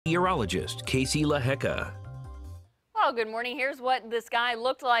meteorologist Casey Lehecka. Well, good morning. Here's what the sky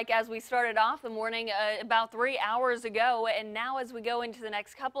looked like as we started off the morning about 3 hours ago. And now as we go into the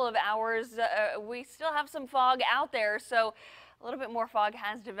next couple of hours, we still have some fog out there. So a little bit more fog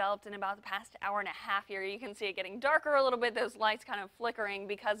has developed in about the past hour and a half here. You can see it getting darker a little bit, those lights kind of flickering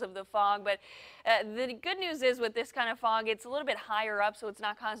because of the fog. But the good news is with this kind of fog, it's a little bit higher up, so it's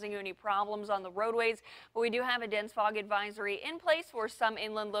not causing you any problems on the roadways. But we do have a dense fog advisory in place for some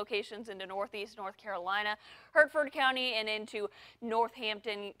inland locations into northeast North Carolina, Hertford County, and into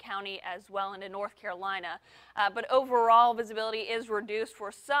Northampton County as well into North Carolina. But overall, visibility is reduced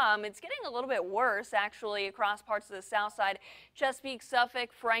for some. It's getting a little bit worse, actually, across parts of the south side. Chesapeake,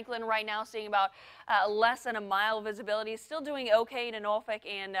 Suffolk, Franklin right now seeing about less than a mile visibility. Still doing okay to Norfolk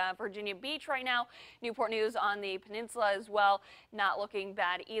and Virginia Beach right now. Newport News on the peninsula as well, not looking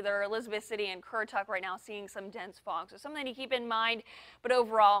bad either. Elizabeth City and Currituck right now seeing some dense fog. So something to keep in mind, but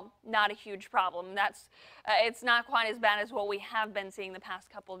overall not a huge problem. It's not quite as bad as what we have been seeing the past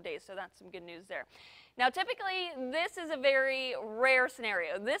couple of days. So that's some good news there. Now, typically, this is a very rare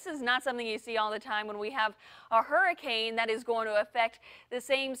scenario. This is not something you see all the time when we have a hurricane that is going to affect the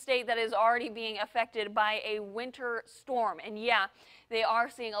same state that is already being affected by a winter storm. And yeah, they are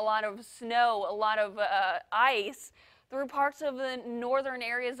seeing a lot of snow, a lot of ice through parts of the northern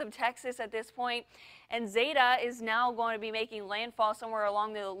areas of Texas at this point. And Zeta is now going to be making landfall somewhere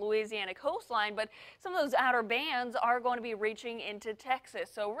along the Louisiana coastline, but some of those outer bands are going to be reaching into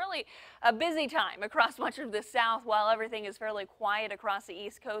Texas. So really a busy time across much of the south while everything is fairly quiet across the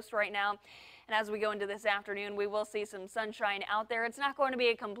east coast right now. And as we go into this afternoon, we will see some sunshine out there. It's not going to be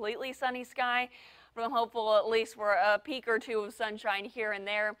a completely sunny sky, but I'm hopeful at least for a peak or two of sunshine here and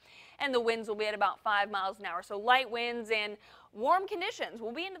there. And the winds will be at about 5 miles an hour. So light winds and warm conditions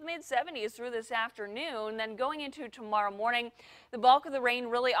will be into the mid-70s through this afternoon. Then going into tomorrow morning, the bulk of the rain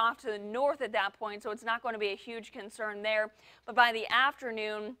really off to the north at that point, so it's not going to be a huge concern there. But by the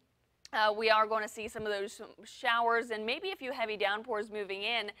afternoon, we are going to see some of those showers and maybe a few heavy downpours moving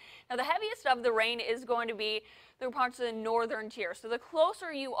in. Now, the heaviest of the rain is going to be through parts of the northern tier. So the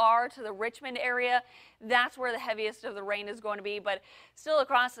closer you are to the Richmond area, that's where the heaviest of the rain is going to be. But still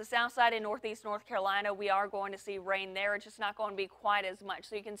across the south side in northeast North Carolina, we are going to see rain there. It's just not going to be quite as much.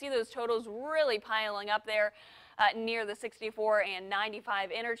 So you can see those totals really piling up there near the 64 and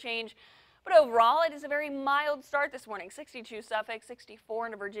 95 interchange. But overall, it is a very mild start this morning. 62 Suffolk, 64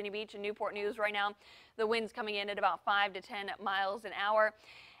 into Virginia Beach and Newport News right now. The winds coming in at about 5 to 10 miles an hour.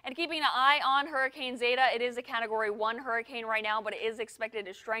 And keeping an eye on Hurricane Zeta, it is a Category 1 hurricane right now, but it is expected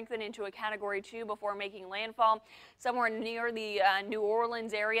to strengthen into a Category 2 before making landfall somewhere near the New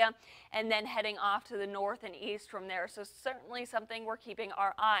Orleans area and then heading off to the north and east from there. So certainly something we're keeping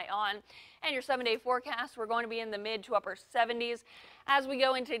our eye on. And your 7-day forecast, we're going to be in the mid to upper 70s. As we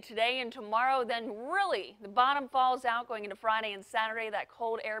go into today and tomorrow, then really the bottom falls out going into Friday and Saturday, that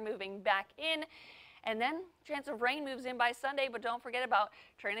cold air moving back in. And then chance of rain moves in by Sunday, but don't forget about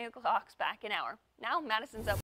turning the clocks back an hour. Now, Madison's up.